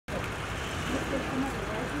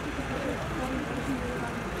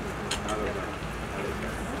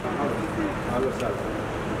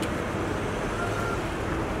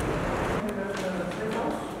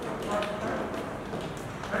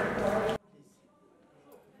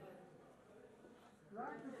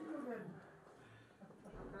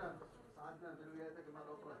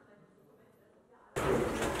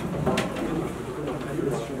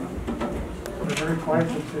very quiet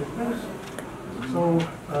and says yes. So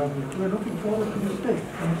we're looking forward to this day,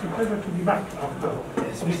 and it's a pleasure to be back after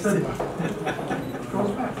this study.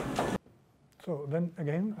 Goes back. So then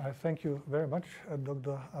again, I thank you very much,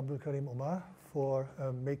 Dr. Abdul Karim Omar, for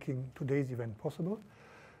making today's event possible.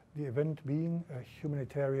 The event being a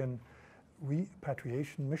humanitarian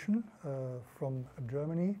repatriation mission from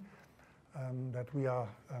Germany, that we are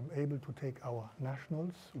able to take our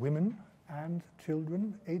nationals, women and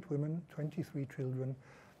children, 8 women, 23 children,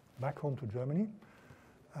 back home to Germany.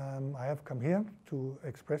 I have come here to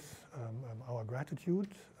express our gratitude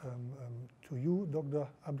to you, Dr.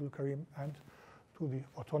 Abdul Karim, and to the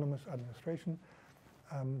autonomous administration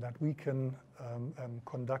that we can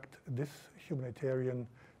conduct this humanitarian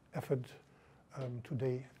effort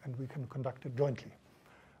today, and we can conduct it jointly.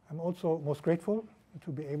 I'm also most grateful to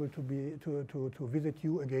be able to visit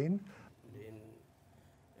you again.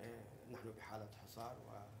 نحن بحالة حصار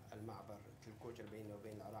والمعبر الكوجر بيننا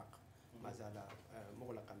وبين العراق ما زال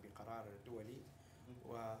مغلقا بقرار دولي،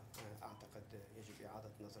 وأعتقد يجب إعادة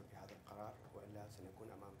النظر في هذا القرار وإلا سنكون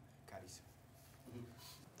أمام كارثة.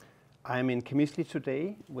 I am in Qamishli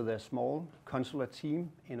today with a small consular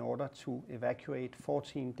team in order to evacuate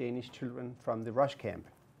 14 Danish children from the Rush camp.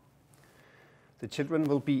 The children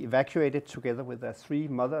will be evacuated together with their 3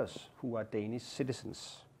 mothers who are Danish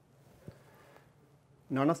citizens.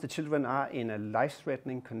 None of the children are in a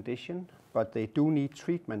life-threatening condition, but they do need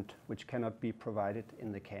treatment which cannot be provided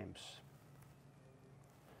in the camps.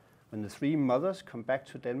 When the 3 mothers come back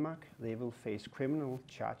to Denmark, they will face criminal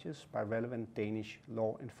charges by relevant Danish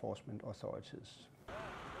law enforcement authorities.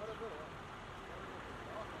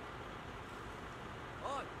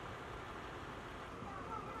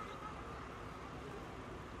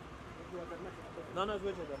 No, no, it's